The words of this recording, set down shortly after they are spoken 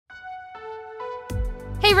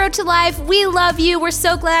Hey, Road to Life, we love you. We're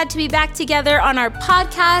so glad to be back together on our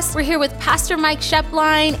podcast. We're here with Pastor Mike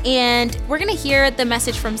Schoeplein, and we're going to hear the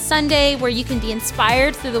message from Sunday where you can be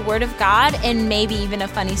inspired through the Word of God and maybe even a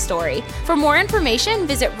funny story. For more information,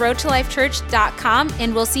 visit roadtolifechurch.com,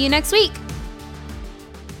 and we'll see you next week.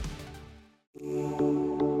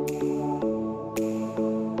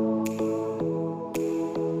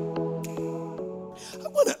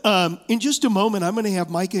 In just a moment, I'm going to have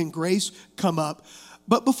Micah and Grace come up.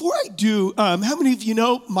 But before I do, how many of you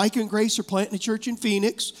know Micah and Grace are planting a church in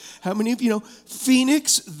Phoenix? How many of you know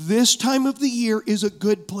Phoenix this time of the year is a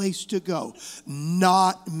good place to go?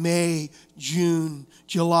 Not May, June,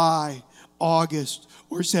 July, August,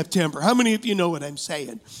 or September. How many of you know what I'm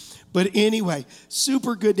saying? But anyway,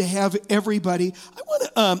 super good to have everybody. I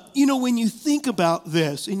want to, when you think about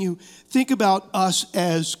this and you think about us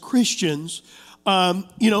as Christians, and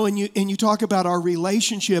you talk about our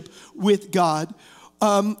relationship with God,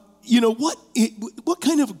 what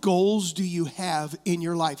kind of goals do you have in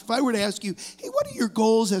your life? If I were to ask you, hey, what are your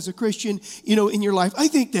goals as a Christian, in your life? I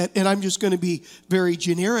think that, and I'm just going to be very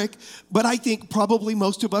generic, but I think probably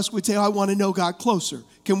most of us would say, I want to know God closer.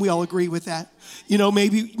 Can we all agree with that?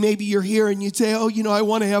 Maybe you're here and you'd say, I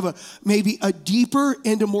want to have maybe a deeper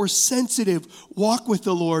and a more sensitive walk with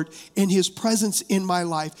the Lord and His presence in my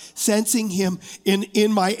life, sensing Him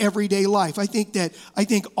in my everyday life. I think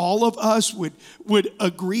all of us would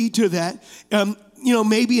agree to that.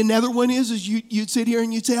 Maybe another one is you'd sit here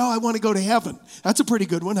and you'd say, I want to go to heaven. That's a pretty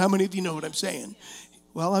good one. How many of you know what I'm saying?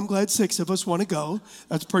 Well, I'm glad 6 of us want to go.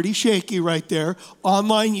 That's pretty shaky right there.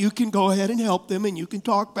 Online, you can go ahead and help them, and you can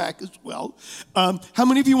talk back as well. How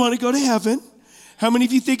many of you want to go to heaven? How many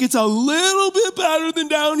of you think it's a little bit better than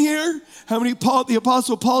down here? How many? The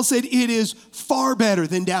Apostle Paul said it is far better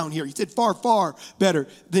than down here. He said far, far better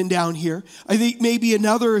than down here. I think maybe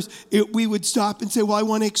another is we would stop and say, well, I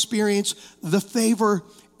want to experience the favor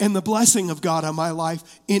and the blessing of God on my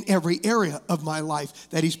life in every area of my life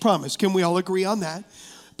that He's promised. Can we all agree on that?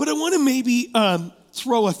 But I want to maybe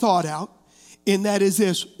throw a thought out, and that is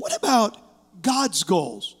this. What about God's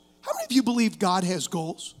goals? How many of you believe God has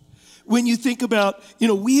goals? When you think about,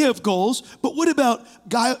 we have goals, but what about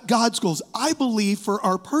God's goals? I believe for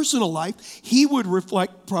our personal life, He would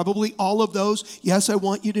reflect probably all of those. Yes, I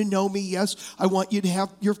want you to know me. Yes, I want you to have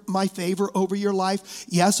my favor over your life.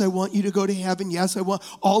 Yes, I want you to go to heaven. Yes,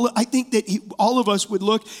 I think that all of us would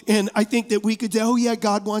look, and I think that we could say, oh yeah,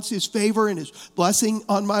 God wants His favor and His blessing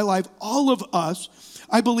on my life. All of us,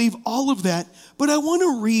 I believe all of that, but I want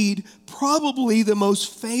to read probably the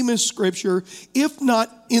most famous scripture, if not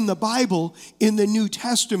in the Bible, in the New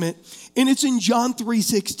Testament, and it's in John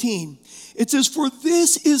 3:16. It says, for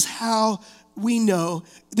this is how we know,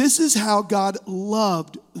 this is how God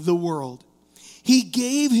loved the world. He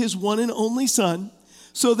gave His one and only Son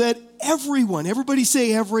so that everybody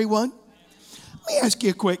say everyone. Let me ask you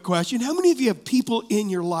a quick question. How many of you have people in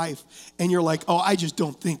your life and you're like, I just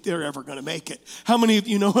don't think they're ever going to make it? How many of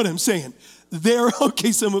you know what I'm saying?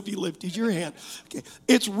 Okay, some of you lifted your hand. Okay.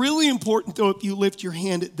 It's really important, though, if you lift your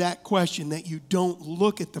hand at that question, that you don't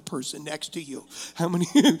look at the person next to you. How many?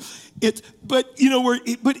 But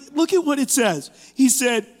look at what it says. He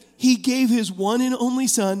said, He gave His one and only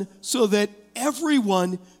Son so that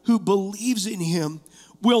everyone who believes in Him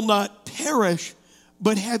will not perish,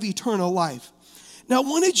 but have eternal life. Now, I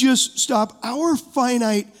want to just stop our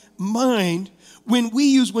finite mind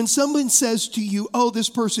when someone says to you, this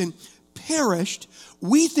person perished,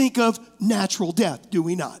 we think of natural death, do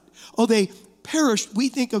we not? They perished, we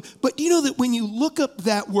think of, but do you know that when you look up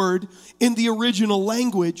that word in the original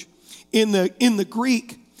language, in the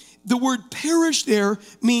Greek, the word perish there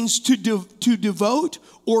means to devote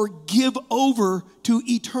or give over to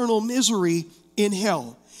eternal misery in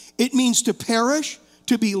hell. It means to perish,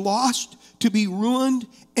 to be lost, to be ruined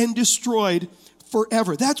and destroyed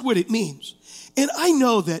forever. That's what it means. And I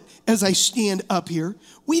know that as I stand up here,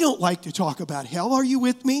 we don't like to talk about hell. Are you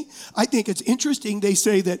with me? I think it's interesting. They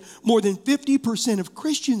say that more than 50% of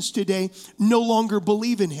Christians today no longer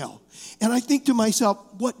believe in hell. And I think to myself,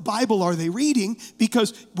 what Bible are they reading?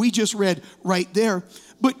 Because we just read right there.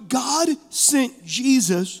 But God sent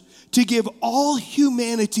Jesus to give all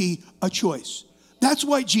humanity a choice. That's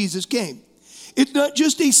why Jesus came. It's not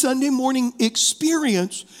just a Sunday morning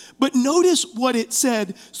experience, but notice what it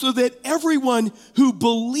said, so that everyone who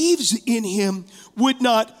believes in Him would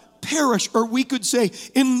not perish, or we could say,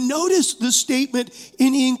 and notice the statement,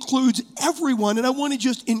 and He includes everyone, and I want to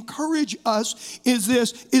just encourage us,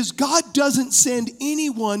 is God doesn't send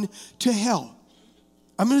anyone to hell.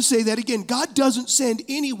 I'm going to say that again. God doesn't send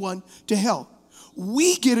anyone to hell.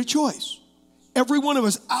 We get a choice. Every one of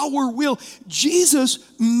us, our will. Jesus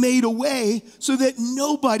made a way so that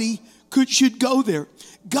nobody should go there.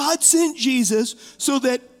 God sent Jesus so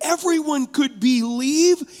that everyone could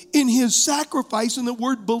believe in his sacrifice. And the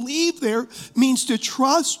word believe there means to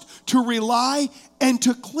trust, to rely, and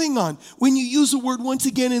to cling on. When you use the word once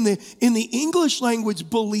again in the English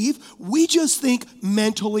language, believe, we just think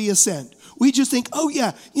mentally assent. We just think, oh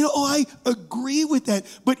yeah, I agree with that.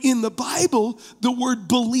 But in the Bible, the word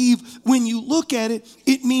believe, when you look at it,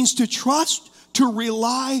 it means to trust, to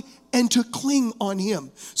rely, and to cling on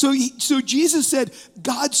him. So Jesus said,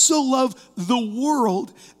 God so loved the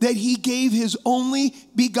world that he gave his only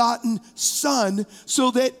begotten son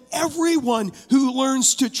so that everyone who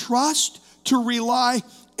learns to trust, to rely,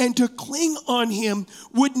 and to cling on him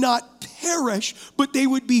would not perish, but they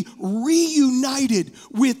would be reunited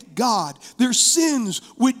with God. Their sins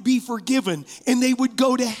would be forgiven, and they would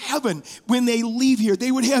go to heaven when they leave here.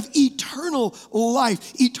 They would have eternal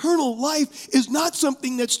life. Eternal life is not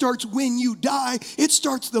something that starts when you die. It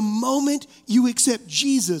starts the moment you accept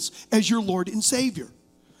Jesus as your Lord and Savior.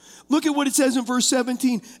 Look at what it says in verse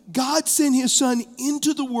 17. God sent his son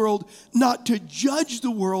into the world not to judge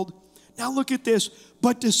the world. Now look at this,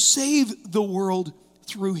 but to save the world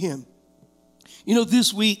through him.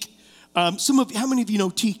 This week, how many of you know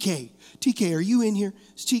TK? TK, are you in here?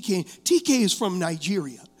 It's TK. TK is from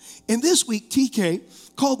Nigeria. And this week,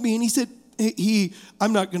 TK called me and he said,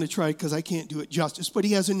 I'm not going to try because I can't do it justice, but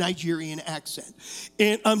he has a Nigerian accent.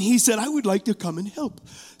 And he said, I would like to come and help.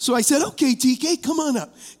 So I said, okay, TK, come on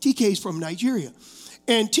up. TK is from Nigeria.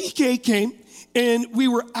 And TK came and we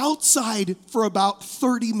were outside for about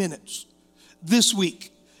 30 minutes this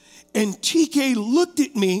week. And TK looked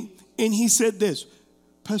at me and he said this,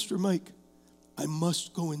 Pastor Mike, I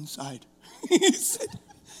must go inside. He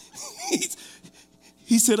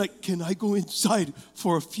said, can I go inside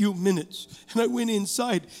for a few minutes? And I went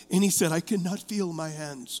inside and he said, I cannot feel my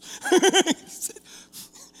hands. He said,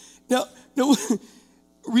 now,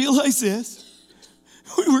 realize this.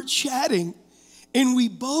 We were chatting and we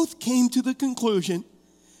both came to the conclusion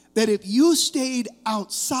that if you stayed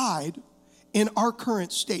outside in our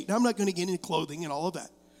current state, now I'm not going to get into clothing and all of that,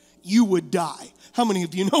 you would die. How many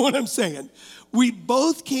of you know what I'm saying? We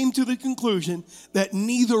both came to the conclusion that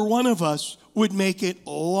neither one of us would make it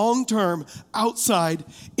long-term outside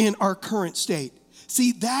in our current state.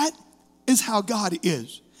 See, that is how God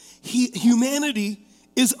is. Humanity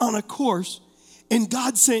is on a course, and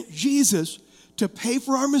God sent Jesus to pay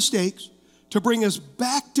for our mistakes, to bring us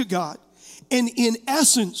back to God, and in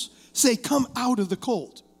essence, say, come out of the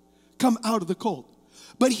cold. Come out of the cold.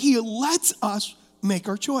 But he lets us make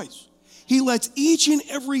our choice. He lets each and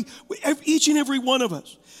every one of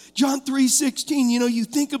us. John 3:16, you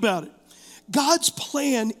think about it. God's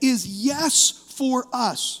plan is yes for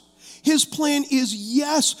us. His plan is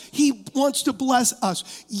yes, he wants to bless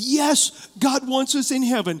us. Yes, God wants us in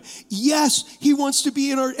heaven. Yes, he wants to be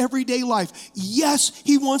in our everyday life. Yes,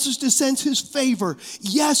 he wants us to sense his favor.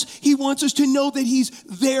 Yes, he wants us to know that he's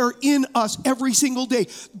there in us every single day.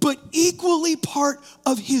 But equally part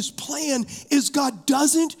of his plan is God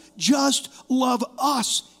doesn't just love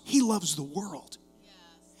us, he loves the world. Yes.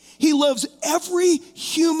 He loves every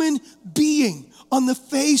human being on the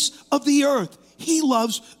face of the earth. He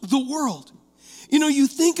loves the world. You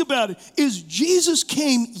think about it. As Jesus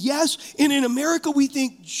came, yes, and in America we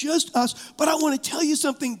think just us, but I want to tell you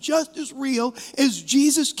something just as real as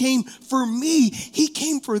Jesus came for me. He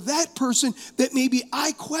came for that person that maybe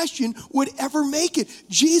I question would ever make it.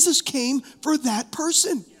 Jesus came for that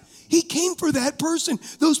person. He came for that person.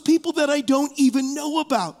 Those people that I don't even know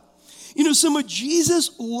about. Some of Jesus'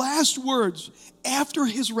 last words after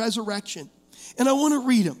his resurrection, and I want to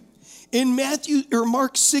read them. In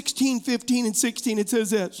Mark 16, 15, and 16, it says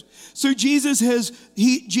this. So Jesus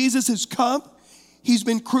has come, he's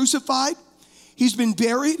been crucified, he's been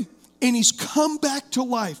buried, and he's come back to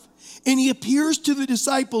life. And he appears to the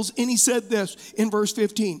disciples, and he said this in verse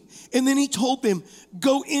 15. And then he told them,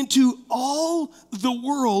 go into all the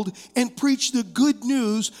world and preach the good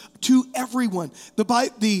news to everyone.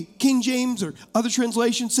 The King James or other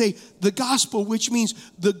translations say the gospel, which means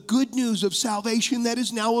the good news of salvation that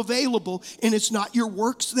is now available, and it's not your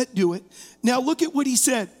works that do it. Now look at what he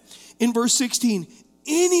said in verse 16.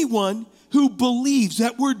 Anyone who believes,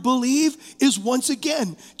 that word believe is once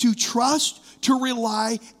again to trust, to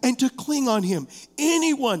rely, and to cling on him.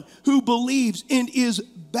 Anyone who believes and is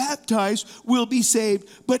baptized will be saved,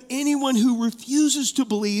 but anyone who refuses to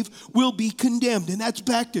believe will be condemned. And that's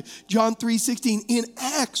back to John 3:16 in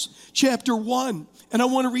Acts chapter 1. And I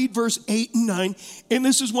want to read verse 8 and 9. And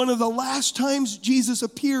this is one of the last times Jesus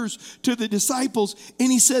appears to the disciples. And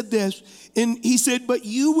he said this, and he said, but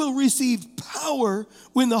you will receive power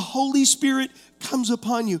when the Holy Spirit comes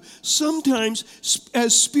upon you. Sometimes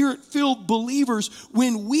as Spirit-filled believers,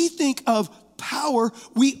 when we think of power,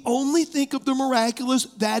 we only think of the miraculous.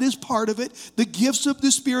 That is part of it. The gifts of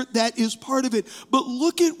the Spirit, that is part of it. But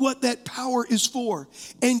look at what that power is for.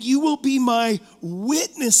 And you will be my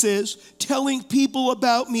witnesses, telling people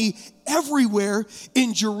about me everywhere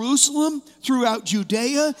in Jerusalem, throughout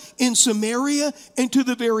Judea, in Samaria, and to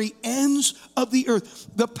the very ends of the earth.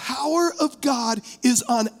 The power of God is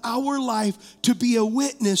on our life to be a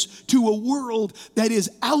witness to a world that is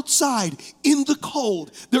outside in the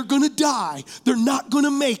cold. They're going to die. They're not going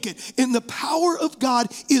to make it. And the power of God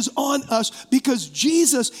is on us because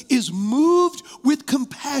Jesus is moved with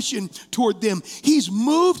compassion toward them. He's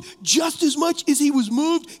moved just as much as he was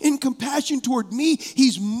moved in compassion toward me.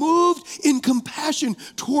 He's moved in compassion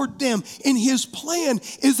toward them. And his plan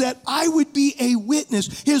is that I would be a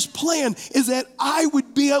witness. His plan is that I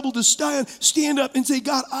would be able to stand up and say,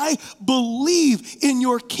 God, I believe in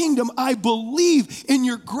your kingdom. I believe in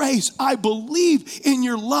your grace. I believe in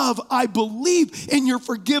your love. I believe in your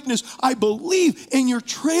forgiveness. I believe in your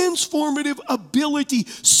transformative ability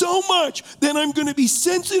so much that I'm going to be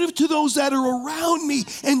sensitive to those that are around me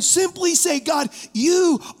and simply say, God,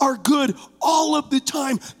 you are good all of the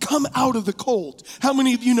time. Come out of the cold. How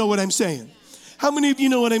many of you know what I'm saying? How many of you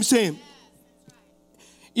know what I'm saying?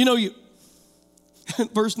 You know,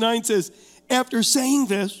 verse 9 says, after saying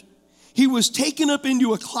this, he was taken up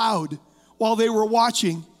into a cloud while they were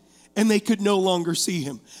watching, and they could no longer see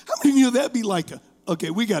him. How many of you know that'd be like okay,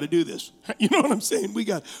 we got to do this. You know what I'm saying? We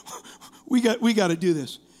got to do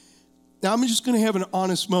this. Now, I'm just going to have an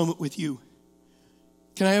honest moment with you.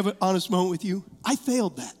 Can I have an honest moment with you? I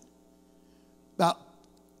failed that about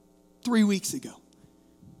 3 weeks ago.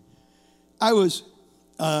 I was,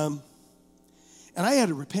 and I had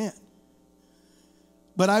to repent.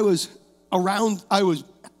 But I was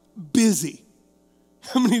busy.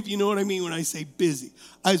 How many of you know what I mean when I say busy?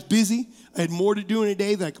 I was busy. I had more to do in a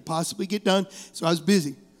day than I could possibly get done. So I was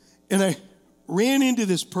busy. And I ran into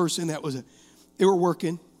this person they were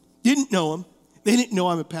working, didn't know him. They didn't know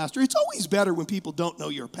I'm a pastor. It's always better when people don't know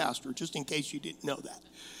you're a pastor, just in case you didn't know that.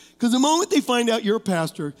 Because the moment they find out you're a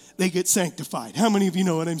pastor, they get sanctified. How many of you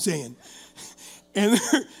know what I'm saying? And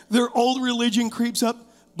their old religion creeps up.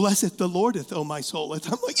 Blesseth the Lordeth, O my soul. I'm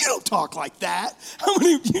like, you don't talk like that. How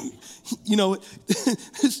many of you know it?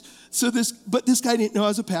 But this guy didn't know I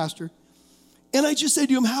was a pastor. And I just said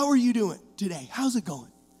to him, how are you doing today? How's it going?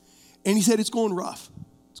 And he said, it's going rough.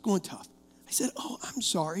 It's going tough. I said, oh, I'm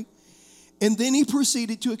sorry. And then he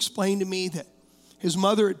proceeded to explain to me that his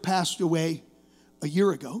mother had passed away a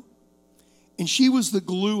year ago. And she was the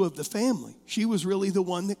glue of the family. She was really the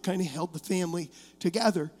one that kind of held the family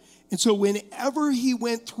together. And so whenever he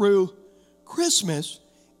went through Christmas,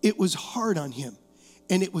 it was hard on him.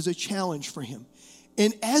 And it was a challenge for him.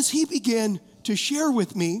 And as he began to share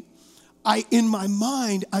with me, in my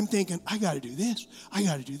mind, I'm thinking, I got to do this. I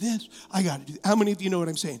got to do this. I got to do this. How many of you know what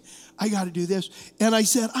I'm saying? I got to do this. And I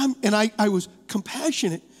said, I was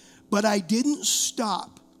compassionate, but I didn't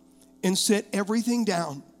stop and set everything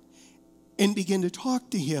down and begin to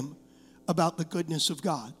talk to him about the goodness of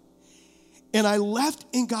God. And I left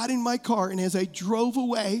and got in my car, and as I drove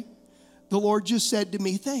away, the Lord just said to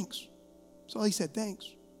me, thanks. So he said, thanks.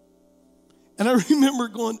 And I remember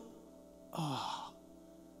going,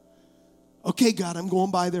 okay, God, I'm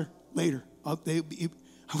going by there later. I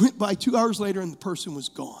went by 2 hours later, and the person was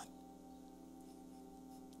gone.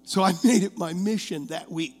 So I made it my mission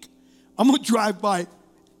that week. I'm going to drive by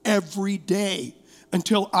every day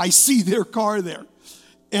until I see their car there.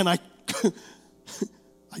 And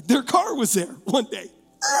their car was there one day.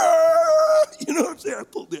 You know what I'm saying? I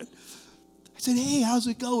pulled in. I said, hey, how's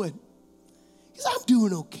it going? He said, I'm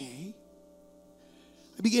doing okay.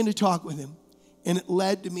 I began to talk with him. And it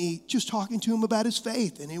led to me just talking to him about his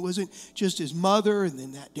faith. And it wasn't just his mother. And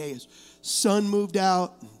then that day his son moved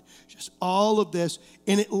out. And just all of this.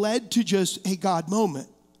 And it led to just a God moment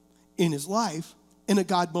in his life. And a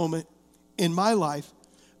God moment in my life.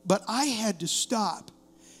 But I had to stop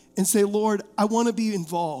and say, Lord, I want to be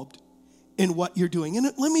involved in what you're doing. And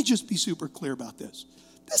let me just be super clear about this.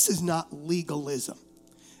 This is not legalism.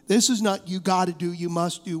 This is not you got to do, you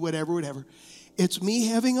must do, whatever. It's me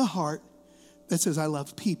having a heart that says I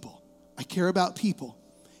love people. I care about people.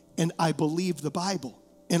 And I believe the Bible.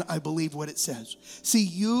 and I believe what it says. See,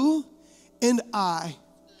 you and I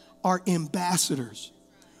are ambassadors.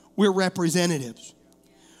 We're representatives.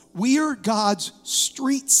 We are God's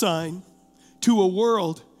street sign to a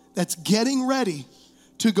world that's getting ready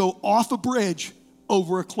to go off a bridge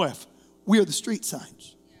over a cliff. We are the street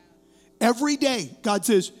signs. Every day, God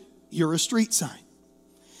says, you're a street sign.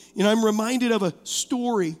 You know, I'm reminded of a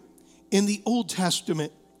story in the Old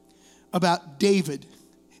Testament about David,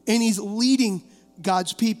 and he's leading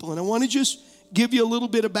God's people. And I want to just give you a little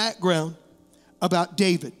bit of background about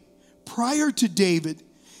David. Prior to David,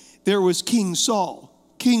 there was King Saul.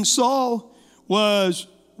 King Saul was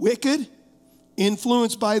wicked,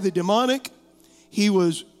 influenced by the demonic. He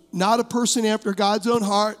was not a person after God's own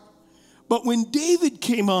heart. But when David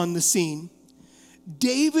came on the scene,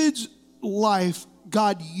 David's life,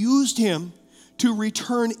 God used him to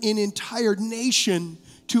return an entire nation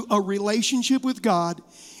to a relationship with God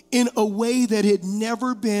in a way that had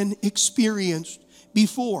never been experienced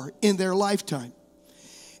before in their lifetime.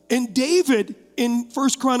 And David, in 1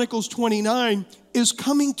 Chronicles 29, is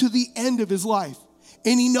coming to the end of his life.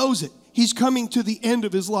 And he knows it. He's coming to the end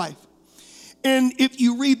of his life. And if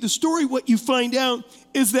you read the story, what you find out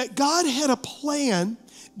is that God had a plan.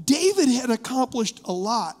 David had accomplished a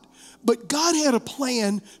lot, but God had a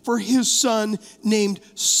plan for his son named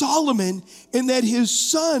Solomon, and that his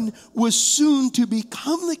son was soon to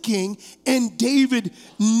become the king, and David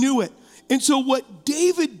knew it. And so what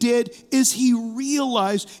David did is he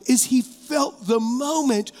felt the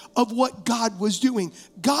moment of what God was doing.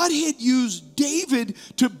 God had used David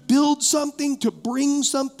to build something, to bring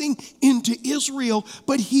something into Israel,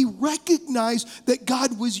 but he recognized that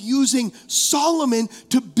God was using Solomon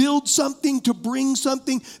to build something, to bring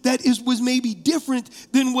something that was maybe different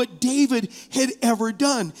than what David had ever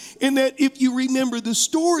done. And that if you remember the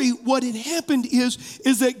story, what had happened is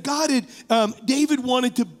that David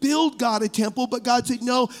wanted to build God a temple, but God said,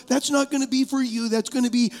 no, that's not going to be for you. That's going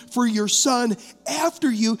to be for your son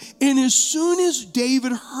after you. And as soon as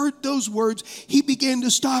David heard those words, he began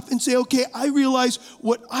to stop and say, okay, I realize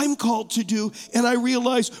what I'm called to do, and I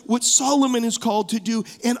realize what Solomon is called to do,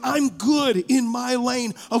 and I'm good in my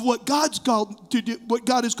lane of what God's called to do, what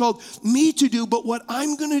God has called me to do. But what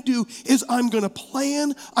I'm going to do is I'm going to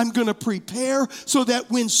plan, I'm going to prepare so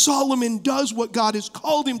that when Solomon does what God has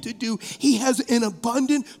called him to do, he has an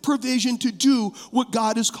abundant provision to do what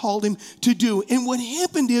God has called him to do. And what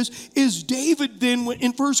happened is David then,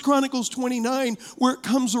 in 1 Chronicles 29, where it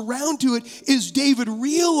comes around to it, is David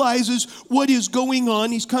realizes what is going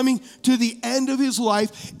on. He's coming to the end of his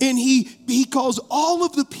life, and he calls all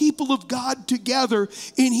of the people of God together,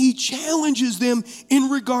 and he challenges them in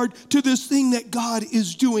regard to this thing that God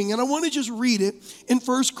is doing. And I want to just read it in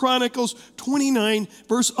 1 Chronicles 29,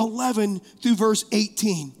 verse 11 through verse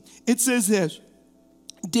 18. It says this.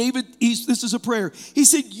 David, this is a prayer. He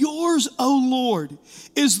said, yours, O Lord,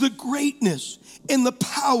 is the greatness and the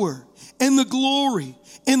power and the glory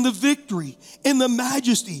and the victory and the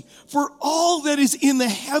majesty. For all that is in the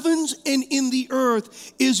heavens and in the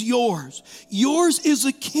earth is yours. Yours is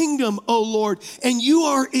the kingdom, O Lord, and you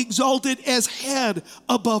are exalted as head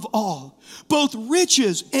above all. Both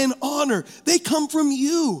riches and honor, they come from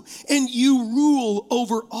you, and you rule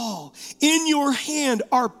over all. In your hand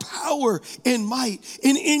are power and might,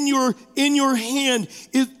 and in your hand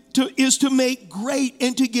is to make great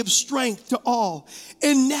and to give strength to all.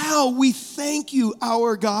 And now we thank you,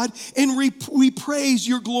 our God, and we praise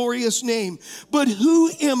your glorious name. But who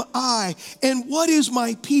am I, and what is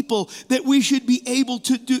my people, that we should be able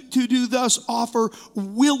to do thus offer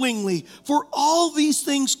willingly? For all these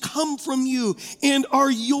things come from you, and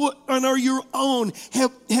are your own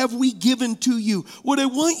have we given to you. What I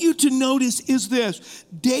want you to notice is this.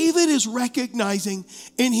 David is recognizing,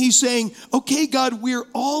 and he's saying, okay, God, we're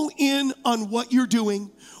all in on what you're doing.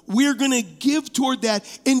 We're going to give toward that.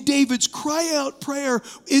 And David's cry out prayer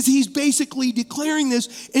is he's basically declaring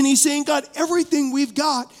this, and he's saying, God, everything we've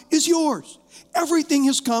got is yours. Everything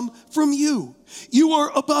has come from you. You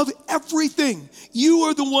are above everything. You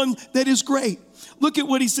are the one that is great. Look at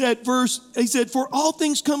what he said. He said, for all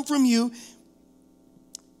things come from you,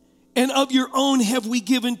 and of your own have we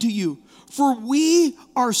given to you. For we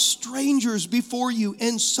are strangers before you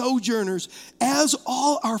and sojourners, as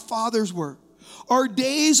all our fathers were. Our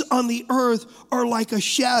days on the earth are like a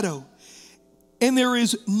shadow, and there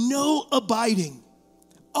is no abiding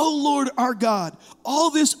O Lord our God, all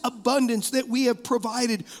this abundance that we have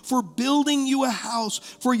provided for building you a house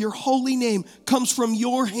for your holy name comes from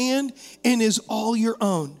your hand and is all your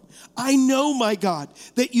own. I know, my God,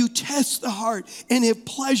 that you test the heart and have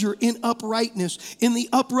pleasure in uprightness. In the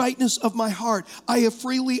uprightness of my heart, I have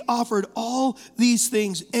freely offered all these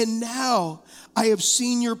things. And now I have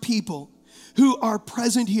seen your people who are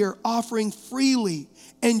present here offering freely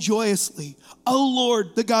and joyously. O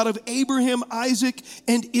Lord, the God of Abraham, Isaac,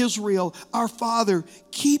 and Israel, our Father,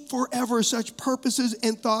 keep forever such purposes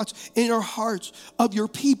and thoughts in our hearts of your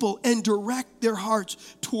people and direct their hearts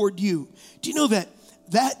toward you. Do you know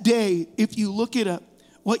that day, if you look it up,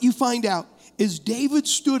 what you find out is David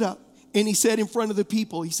stood up and he said in front of the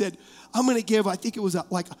people, he said, I'm going to give, I think it was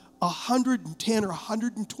like 110 or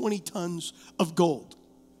 120 tons of gold.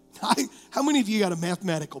 How many of you got a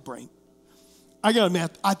mathematical brain? I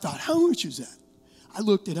thought, how much is that? I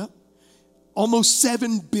looked it up. Almost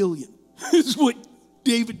 7 billion is what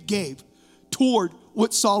David gave toward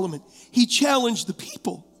what Solomon. He challenged the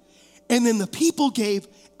people. And then the people gave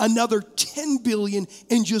another 10 billion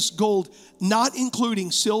in just gold, not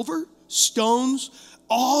including silver, stones,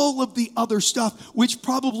 all of the other stuff, which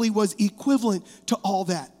probably was equivalent to all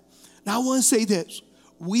that. Now I want to say this.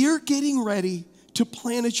 We're getting ready to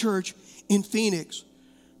plant a church in Phoenix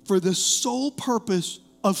for the sole purpose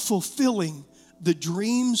of fulfilling the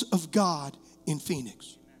dreams of God in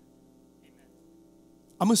Phoenix.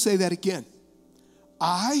 I'm going to say that again.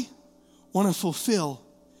 I want to fulfill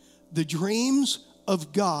the dreams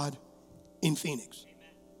of God in Phoenix.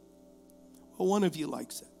 Well, one of you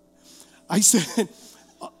likes that. I said,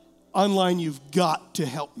 online, you've got to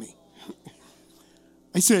help me.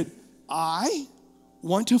 I said, I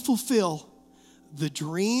want to fulfill the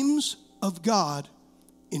dreams of God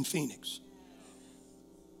in Phoenix.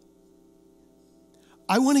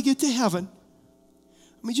 I want to get to heaven.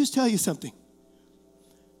 Let me just tell you something.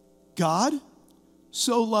 God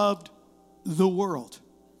so loved the world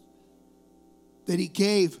that he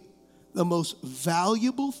gave the most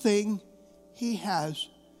valuable thing he has,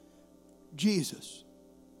 Jesus.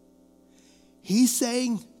 He's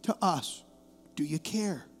saying to us, do you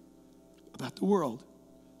care about the world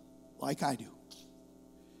like I do?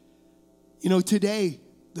 You know, today,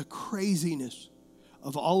 the craziness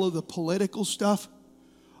of all of the political stuff,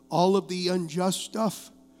 all of the unjust stuff,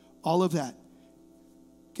 all of that.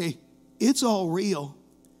 Okay, it's all real,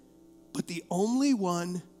 but the only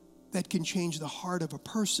one that can change the heart of a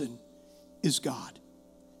person is God.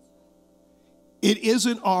 It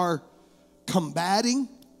isn't our combating.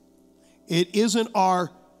 It's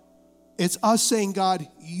us saying, God,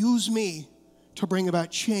 use me to bring about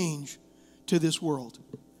change to this world.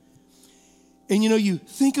 And you know, you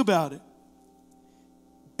think about it.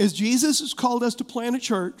 As Jesus has called us to plant a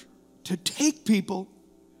church, to take people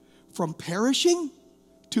from perishing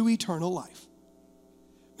to eternal life.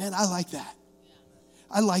 Man, I like that.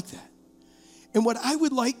 I like that. And what I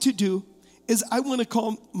would like to do is I want to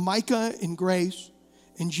call Micah and Grace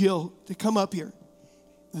and Jill to come up here.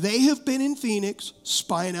 They have been in Phoenix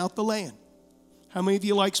spying out the land. How many of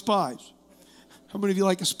you like spies? How many of you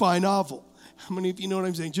like a spy novel? How many of you know what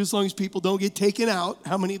I'm saying? Just as long as people don't get taken out.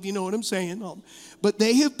 How many of you know what I'm saying? But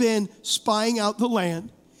they have been spying out the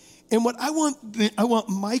land. And what I want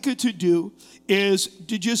Micah to do is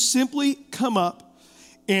to just simply come up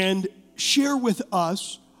and share with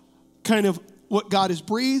us kind of what God has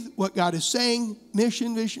breathed, what God is saying,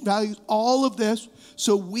 mission, vision, values, all of this.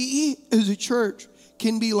 So we as a church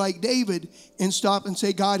can be like David and stop and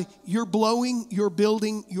say, God, you're blowing, you're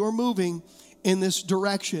building, you're moving in this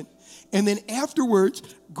direction. And then afterwards,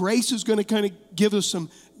 Grace is going to kind of give us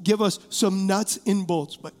some nuts and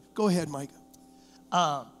bolts. But go ahead,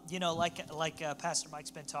 Micah. You know, like Pastor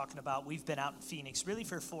Mike's been talking about, we've been out in Phoenix really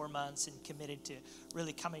for 4 months and committed to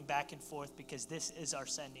really coming back and forth because this is our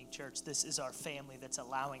sending church. This is our family that's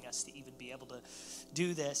allowing us to even be able to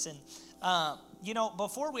do this. And, you know,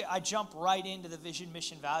 before I jump right into the vision,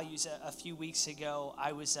 mission, values, a few weeks ago,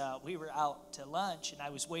 we were out to lunch and I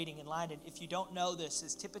was waiting in line. And if you don't know this,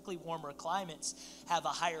 is typically warmer climates have a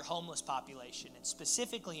higher homeless population. And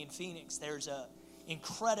specifically in Phoenix, there's a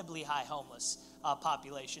incredibly high homeless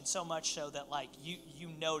population, so much so that like you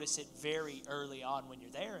notice it very early on when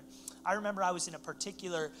you're there. And I remember I was in a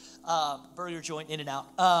particular burger joint, In-N-Out.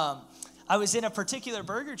 I was in a particular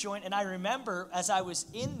burger joint, and I remember as I was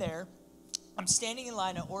in there, I'm standing in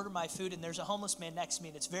line to order my food, and there's a homeless man next to me,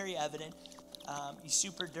 and it's very evident. He's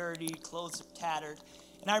super dirty, clothes are tattered.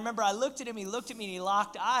 And I remember I looked at him, he looked at me, and he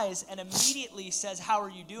locked eyes, and immediately says, "How are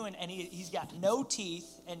you doing?" And he's got no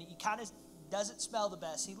teeth, and he kind of doesn't smell the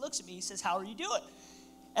best. He looks at me, he says, "How are you doing?"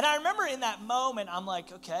 And I remember in that moment, I'm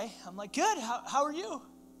like, okay. I'm like, good. How are you?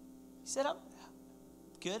 He said, I'm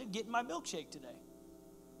good at getting my milkshake today.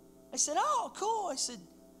 I said, oh, cool.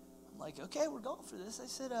 I'm like, okay, we're going for this. I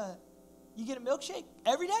said, you get a milkshake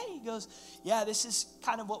every day? He goes, yeah, this is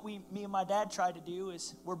kind of what me and my dad try to do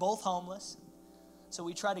is we're both homeless. So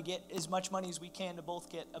we try to get as much money as we can to both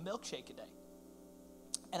get a milkshake a day.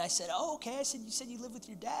 And I said, oh, okay. I said, you said you live with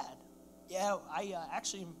your dad. Yeah, I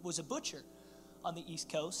actually was a butcher on the East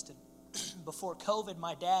Coast. And before COVID,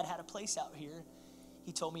 my dad had a place out here.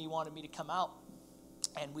 He told me he wanted me to come out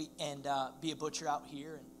and be a butcher out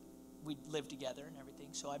here. And we'd live together and everything.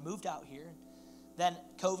 So I moved out here. And then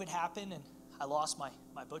COVID happened, and I lost my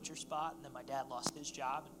butcher spot. And then my dad lost his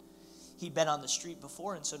job. And he'd been on the street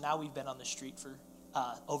before, and so now we've been on the street for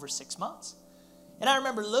over 6 months. And I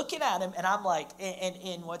remember looking at him, and I'm like,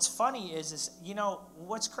 and what's funny is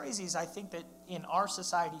what's crazy is I think that in our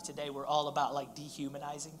society today, we're all about like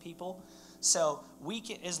dehumanizing people. So we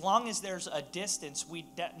can, as long as there's a distance, we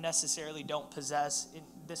necessarily don't possess,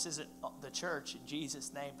 this isn't the church in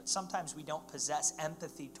Jesus' name, but sometimes we don't possess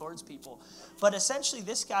empathy towards people. But essentially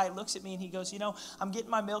this guy looks at me and he goes, I'm getting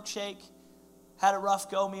my milkshake. Had a rough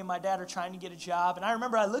go. Me and my dad are trying to get a job. And I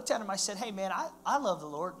remember I looked at him. I said, hey, man, I love the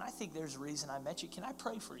Lord, and I think there's a reason I met you. Can I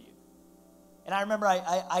pray for you? And I remember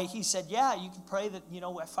he said, yeah, you can pray that,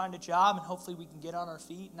 I find a job, and hopefully we can get on our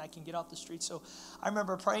feet, and I can get off the street. So I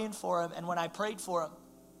remember praying for him. And when I prayed for him,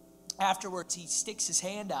 afterwards, he sticks his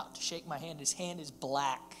hand out to shake my hand. His hand is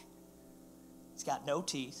black. He's got no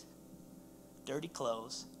teeth, dirty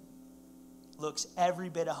clothes, looks every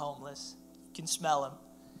bit of homeless. You can smell him.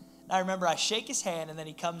 I remember I shake his hand, and then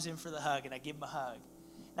he comes in for the hug, and I give him a hug.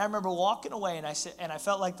 And I remember walking away, and I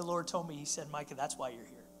felt like the Lord told me, he said, Micah, that's why you're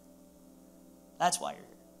here. That's why you're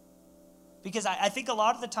here. Because I think a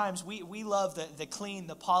lot of the times we love the clean,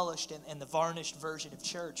 the polished, and the varnished version of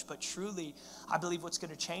church. But truly, I believe what's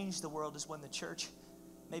going to change the world is when the church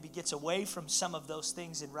maybe gets away from some of those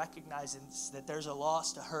things and recognizes that there's a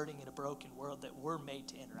lost, a hurting, and a broken world that we're made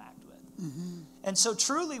to interact with. Mm-hmm. And so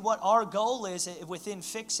truly what our goal is within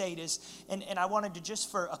Fixate is, and I wanted to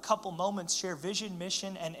just for a couple moments share vision,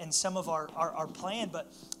 mission, and some of our plan,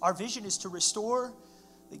 but our vision is to restore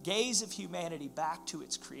the gaze of humanity back to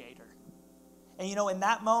its creator. And in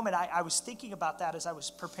that moment, I was thinking about that as I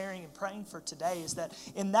was preparing and praying for today, is that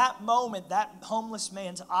in that moment, that homeless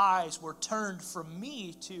man's eyes were turned from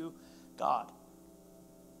me to God.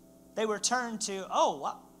 They were turned to,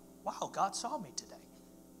 oh, wow, God saw me today.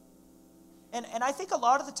 And I think a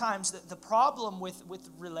lot of the times that the problem with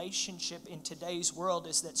relationship in today's world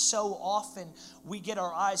is that so often we get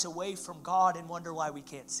our eyes away from God and wonder why we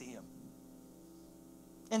can't see him.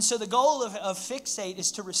 And so the goal of Fixate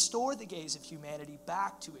is to restore the gaze of humanity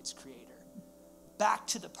back to its creator, back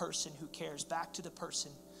to the person who cares, back to the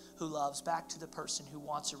person who loves, back to the person who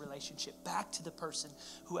wants a relationship, back to the person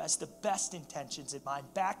who has the best intentions in mind,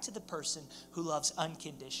 back to the person who loves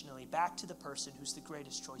unconditionally, back to the person who's the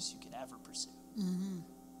greatest choice you can ever pursue. Mm-hmm.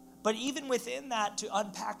 But even within that, to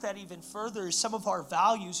unpack that even further, some of our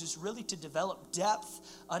values is really to develop depth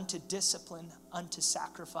unto discipline, unto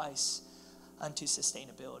sacrifice, unto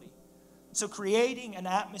sustainability. So creating an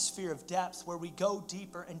atmosphere of depth where we go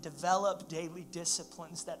deeper and develop daily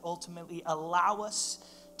disciplines that ultimately allow us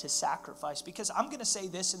to sacrifice. Because I'm going to say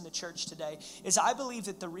this in the church today, is I believe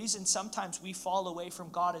that the reason sometimes we fall away from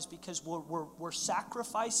God is because we're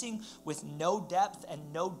sacrificing with no depth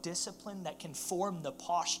and no discipline that can form the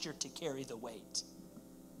posture to carry the weight.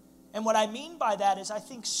 And what I mean by that is I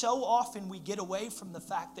think so often we get away from the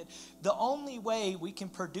fact that the only way we can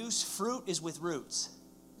produce fruit is with roots.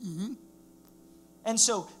 Mm-hmm. And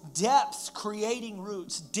so depth, creating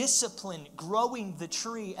roots, discipline, growing the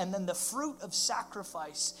tree, and then the fruit of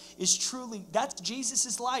sacrifice is truly, that's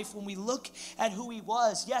Jesus' life. When we look at who he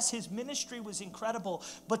was, yes, his ministry was incredible,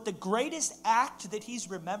 but the greatest act that he's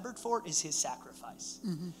remembered for is his sacrifice.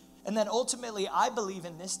 Mm-hmm. And then ultimately, I believe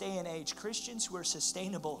in this day and age, Christians who are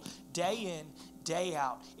sustainable day in, day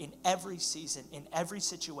out, in every season, in every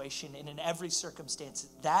situation, and in every circumstance,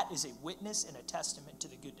 that is a witness and a testament to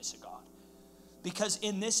the goodness of God. Because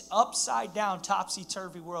in this upside down,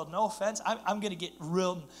 topsy-turvy world, no offense, I'm going to get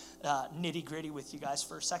real nitty-gritty with you guys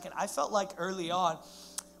for a second. I felt like early on,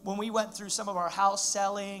 when we went through some of our house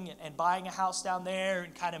selling and buying a house down there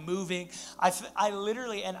and kind of moving, I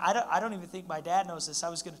literally, and I don't even think my dad knows this, I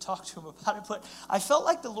was going to talk to him about it, but I felt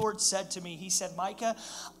like the Lord said to me, he said, Micah,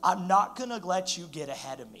 I'm not going to let you get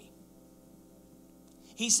ahead of me.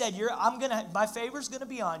 He said, my favor's going to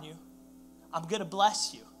be on you. I'm going to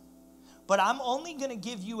bless you. But I'm only going to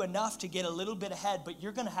give you enough to get a little bit ahead, but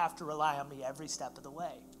you're going to have to rely on me every step of the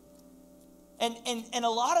way. And a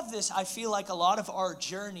lot of this, I feel like a lot of our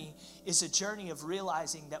journey is a journey of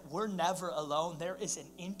realizing that we're never alone. There is an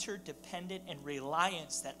interdependent and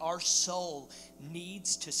reliance that our soul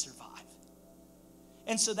needs to survive.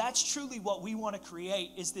 And so that's truly what we want to create,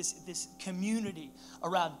 is this community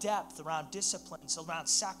around depth, around disciplines, around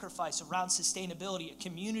sacrifice, around sustainability, a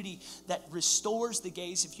community that restores the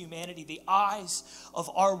gaze of humanity, the eyes of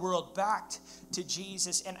our world back to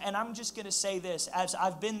Jesus. And I'm just going to say this, as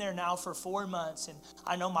I've been there now for 4 months, and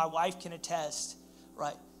I know my wife can attest,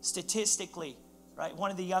 right, statistically, right, one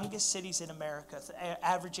of the youngest cities in America,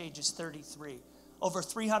 average age is 33. Over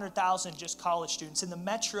 300,000 just college students. In the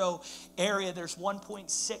metro area, there's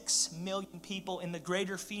 1.6 million people. In the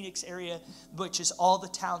greater Phoenix area, which is all the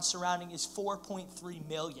towns surrounding, is 4.3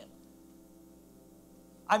 million.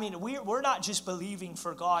 I mean, we're not just believing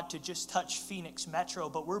for God to just touch Phoenix Metro,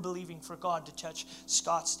 but we're believing for God to touch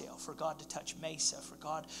Scottsdale, for God to touch Mesa, for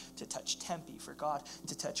God to touch Tempe, for God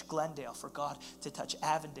to touch Glendale, for God to touch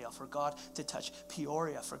Avondale, for God to touch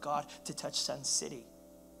Peoria, for God to touch Sun City.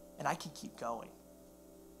 And I can keep going.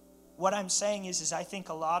 What I'm saying is I think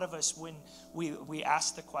a lot of us, when we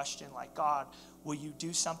ask the question like, God, will you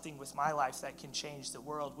do something with my life that can change the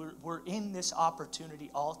world? We're in this opportunity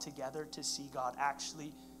all together to see God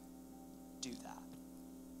actually do that.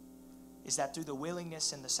 Is that through the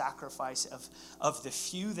willingness and the sacrifice of the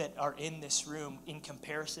few that are in this room in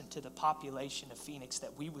comparison to the population of Phoenix,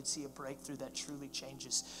 that we would see a breakthrough that truly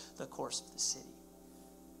changes the course of the city.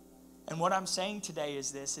 And what I'm saying today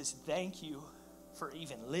is this, is thank you for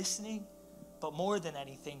even listening, but more than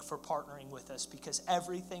anything for partnering with us, because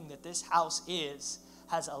everything that this house is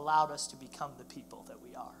has allowed us to become the people that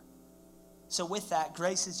we are. So with that,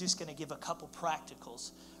 Grace is just going to give a couple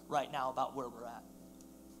practicals right now about where we're at.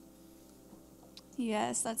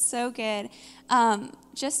 Yes, that's so good.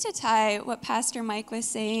 Just to tie what Pastor Mike was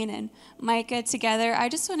saying and Micah together, I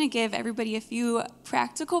just want to give everybody a few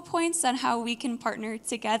practical points on how we can partner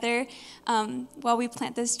together while we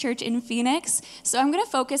plant this church in Phoenix. So I'm going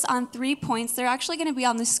to focus on 3 points. They're actually going to be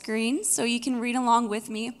on the screen, so you can read along with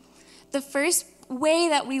me. The first way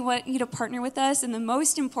that we want you to partner with us, and the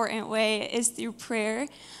most important way, is through prayer.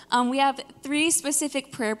 We have 3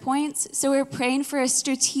 specific prayer points. So we're praying for a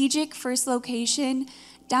strategic first location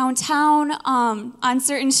downtown, on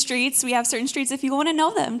certain streets. We have certain streets. If you want to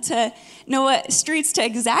know them, to know what streets to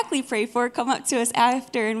exactly pray for, come up to us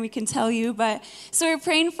after and we can tell you. But so we're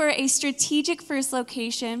praying for a strategic first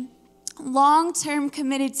location, long-term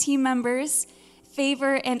committed team members,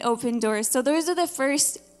 favor, and open doors. So those are the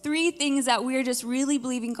first 3 things that we're just really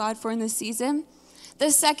believing God for in this season. The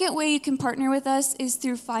second way you can partner with us is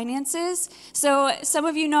through finances. So some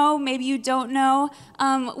of you know, maybe you don't know,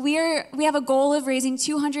 we have a goal of raising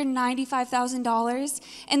 $295,000,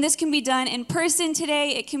 and this can be done in person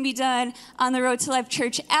today. It can be done on the Road to Life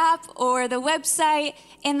Church app or the website.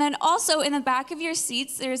 And then also in the back of your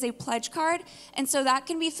seats, there's a pledge card, and so that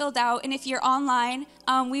can be filled out. And if you're online,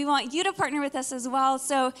 we want you to partner with us as well.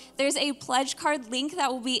 So there's a pledge card link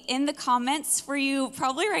that will be in the comments for you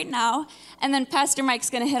probably right now. And then Pastor Mike's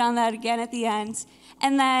going to hit on that again at the end.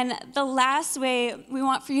 And then the last way we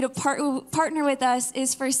want for you to partner with us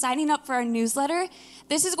is for signing up for our newsletter.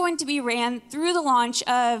 This is going to be ran through the launch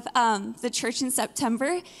of the church in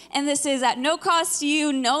September. And this is at no cost to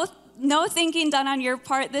you, no thinking done on your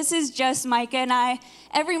part. This is just Micah and I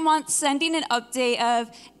every month sending an update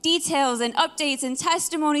of details and updates and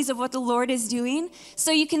testimonies of what the Lord is doing.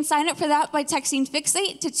 So you can sign up for that by texting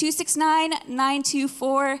Fixate to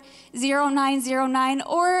 269-924-0909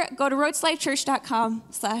 or go to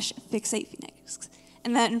roadslifechurch.com/fixatephoenix.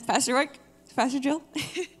 And then Pastor Jill.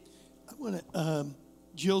 I want to,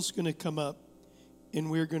 Jill's going to come up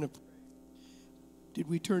and we're going to, did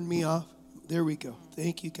we turn me off? There we go.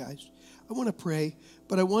 Thank you, guys. I want to pray,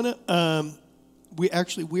 but I want to,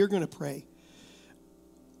 we're going to pray.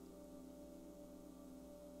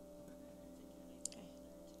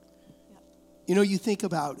 You know, you think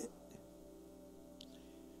about it,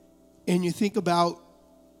 and you think about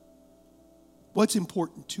what's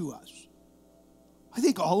important to us. I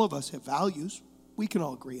think all of us have values. We can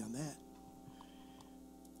all agree on that.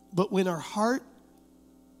 But when our heart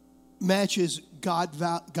matches God's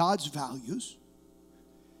values,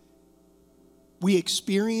 we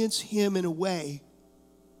experience Him in a way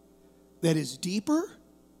that is deeper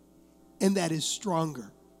and that is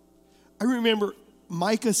stronger. I remember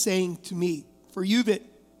Micah saying to me, for you that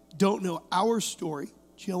don't know our story,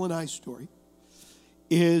 Jill and I's story,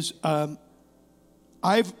 is I've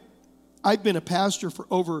been a pastor for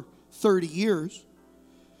over 30 years,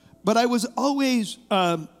 but I was always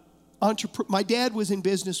my dad was in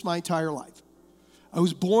business my entire life. I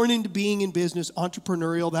was born into being in business,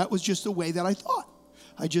 entrepreneurial. That was just the way that I thought.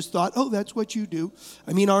 I just thought, oh, that's what you do.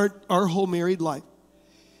 I mean, our whole married life.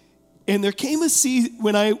 And there came a season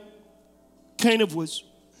when I kind of was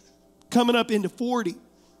coming up into 40.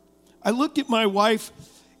 I looked at my wife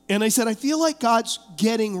and I said, I feel like God's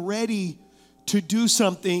getting ready to do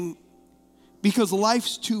something because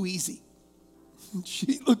life's too easy. And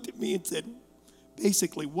she looked at me and said,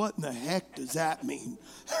 basically, what in the heck does that mean?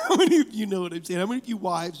 How many of you know what I'm saying? How many of you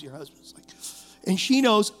wives, your husbands like? And she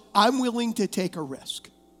knows I'm willing to take a risk.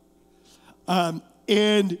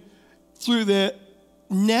 And through the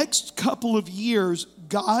next couple of years,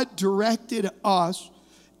 God directed us,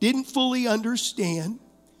 didn't fully understand,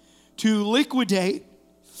 to liquidate.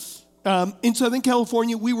 In Southern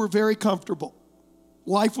California, we were very comfortable.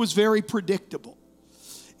 Life was very predictable.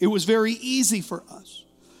 It was very easy for us.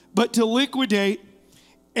 But to liquidate,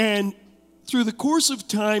 and through the course of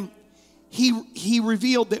time, he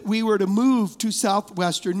revealed that we were to move to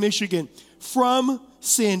southwestern Michigan from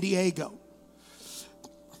San Diego.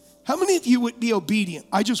 How many of you would be obedient?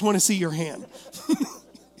 I just want to see your hand.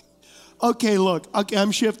 Okay, look, okay,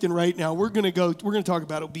 I'm shifting right now. We're going to talk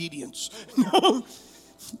about obedience.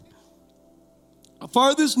 The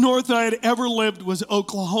farthest north I had ever lived was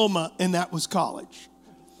Oklahoma, and that was college.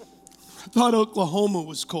 I thought Oklahoma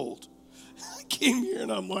was cold. I came here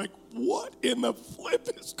and I'm like, what in the flip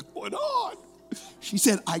is going on? She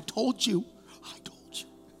said, I told you.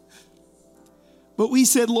 But we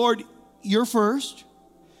said, Lord, you're first.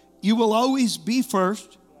 You will always be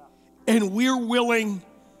first. And we're willing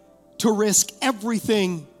to risk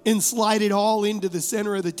everything and slide it all into the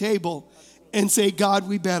center of the table and say, God,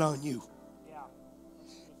 we bet on you.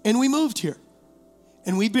 And we moved here.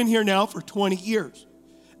 And we've been here now for 20 years.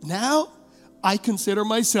 Now, I consider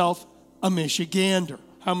myself a Michigander.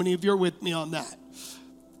 How many of you are with me on that?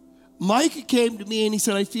 Mike came to me and he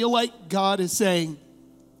said, I feel like God is saying,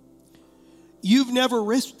 you've never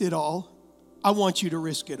risked it all. I want you to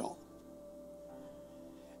risk it all.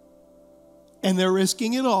 And they're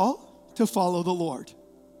risking it all to follow the Lord.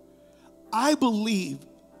 I believe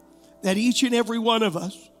that each and every one of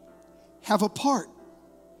us have a part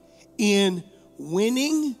in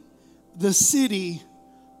winning the city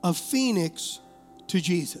of Phoenix to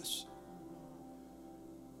Jesus.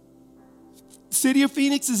 The city of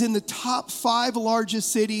Phoenix is in the top 5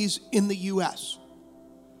 largest cities in the U.S.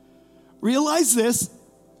 Realize this,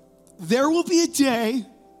 there will be a day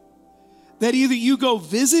that either you go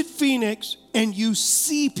visit Phoenix and you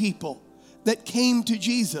see people that came to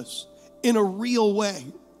Jesus in a real way.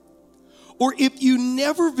 Or if you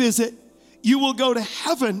never visit, you will go to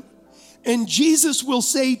heaven and Jesus will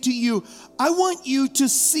say to you, I want you to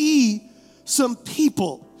see some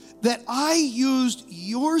people that I used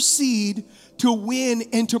your seed to win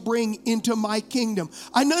and to bring into my kingdom.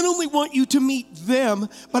 I not only want you to meet them,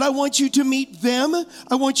 but I want you to meet them.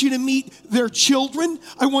 I want you to meet their children.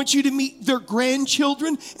 I want you to meet their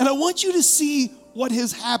grandchildren. And I want you to see what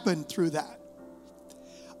has happened through that.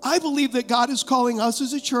 I believe that God is calling us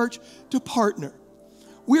as a church to partner.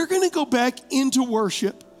 We're going to go back into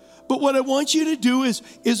worship. But what I want you to do is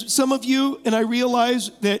some of you, and I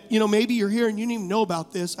realize that, maybe you're here and you didn't even know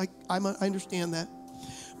about this. I understand that.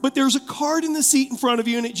 But there's a card in the seat in front of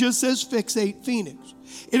you, and it just says Fixate Phoenix.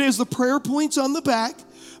 It has the prayer points on the back.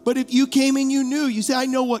 But if you came and you say, I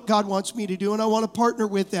know what God wants me to do, and I want to partner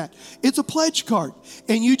with that. It's a pledge card.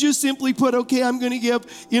 And you just simply put, okay, I'm going to give,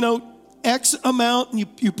 X amount, and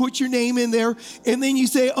you put your name in there, and then you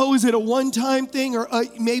say, oh, is it a one-time thing? Or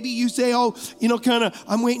maybe you say,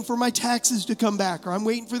 I'm waiting for my taxes to come back, or I'm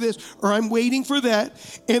waiting for this, or I'm waiting for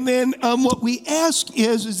that. And then what we ask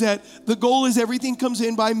is that the goal is everything comes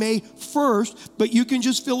in by May 1st, but you can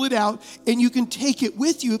just fill it out, and you can take it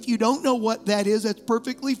with you. If you don't know what that is, that's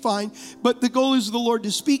perfectly fine. But the goal is the Lord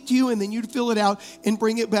to speak to you, and then you to fill it out and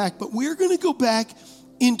bring it back. But we're going to go back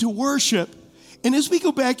into worship. And as we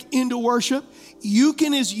go back into worship, you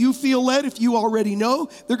can, as you feel led, if you already know,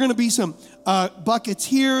 there are going to be some buckets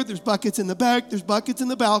here, there's buckets in the back, there's buckets in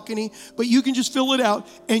the balcony, but you can just fill it out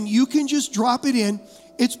and you can just drop it in.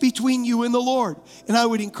 It's between you and the Lord. And I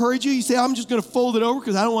would encourage you say, I'm just going to fold it over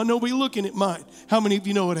because I don't want nobody looking at mine. How many of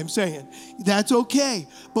you know what I'm saying? That's okay.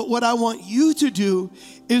 But what I want you to do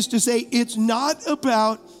is to say, it's not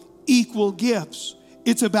about equal gifts.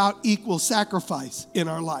 It's about equal sacrifice in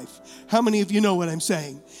our life. How many of you know what I'm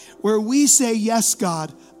saying? Where we say, yes,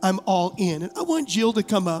 God, I'm all in. And I want Jill to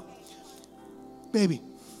come up. Baby.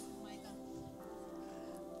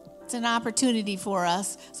 It's an opportunity for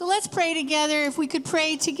us. So let's pray together. If we could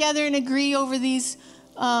pray together and agree over these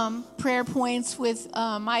prayer points with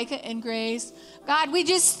Micah and Grace. God, we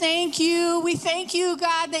just thank you. We thank you,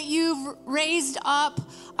 God, that you've raised up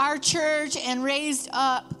our church and raised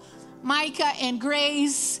up Micah and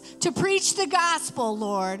Grace to preach the gospel,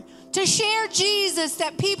 Lord, to share Jesus,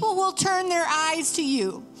 that people will turn their eyes to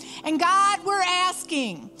you. And God, we're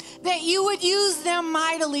asking that you would use them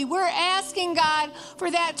mightily. We're asking, God,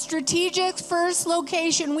 for that strategic first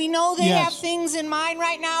location. We know they have things in mind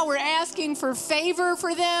right now. We're asking for favor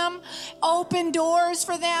for them, open doors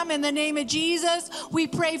for them in the name of Jesus. We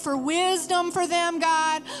pray for wisdom for them,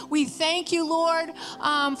 God. We thank you, Lord,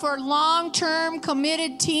 for long-term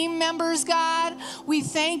committed team members, God. We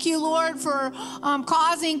thank you, Lord, for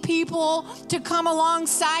causing people to come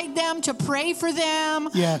alongside them, to pray for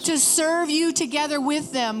them, to serve you together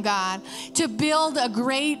with them, God, to build a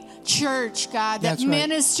great church, God, that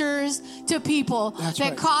ministers to people,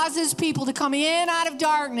 that causes people to come in out of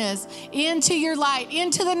darkness into your light,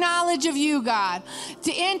 into the knowledge of you, God,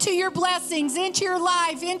 into your blessings, into your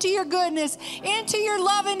life, into your goodness, into your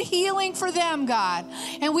love and healing for them, God.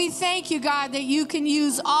 And we thank you, God, that you can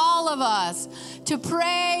use all of us to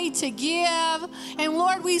pray, to give. And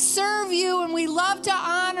Lord, we serve you and we love to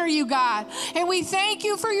honor you, God. And we thank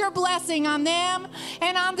you for your blessing on them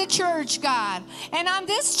and on the church, God, and on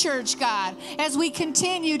this church, God, as we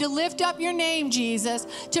continue to lift up your name, Jesus,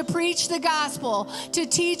 to preach the gospel, to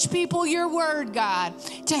teach people your word, God,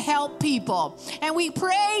 to help people. And we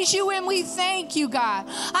praise you and we thank you, God.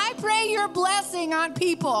 I pray your blessing on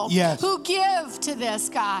people who give to this,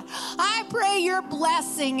 God. I pray your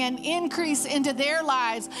blessing and increase into their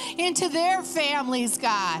lives, into their families,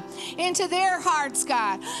 God, into their hearts,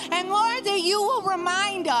 God. And Lord, that you will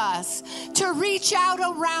remind us to reach out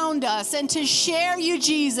around us and to share you,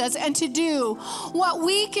 Jesus, and to do what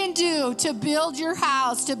we can do to build your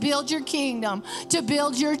house, to build your kingdom, to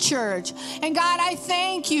build your church. And God, I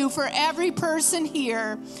thank you for every person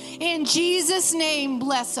here. In Jesus' name,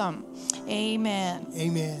 bless them. Amen.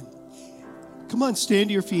 Amen. Come on, stand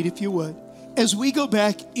to your feet if you would. As we go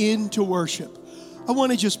back into worship, I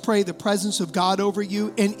want to just pray the presence of God over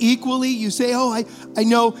you. And equally, you say, I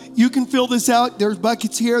know you can fill this out. There's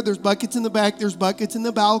buckets here. There's buckets in the back. There's buckets in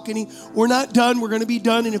the balcony. We're not done. We're going to be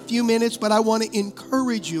done in a few minutes. But I want to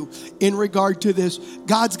encourage you in regard to this.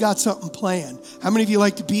 God's got something planned. How many of you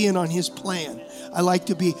like to be in on his plan? I like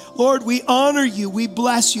to be. Lord, we honor you. We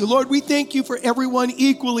bless you. Lord, we thank you for everyone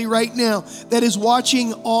equally right now that is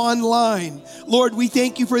watching online. Lord, we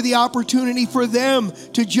thank you for the opportunity for them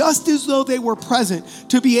to, just as though they were present,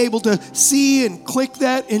 to be able to see and click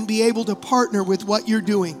that and be able to partner with what you're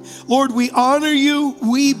doing. Lord, we honor you,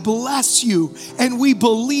 we bless you, and we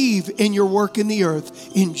believe in your work in the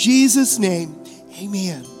earth. In Jesus' name,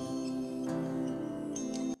 amen.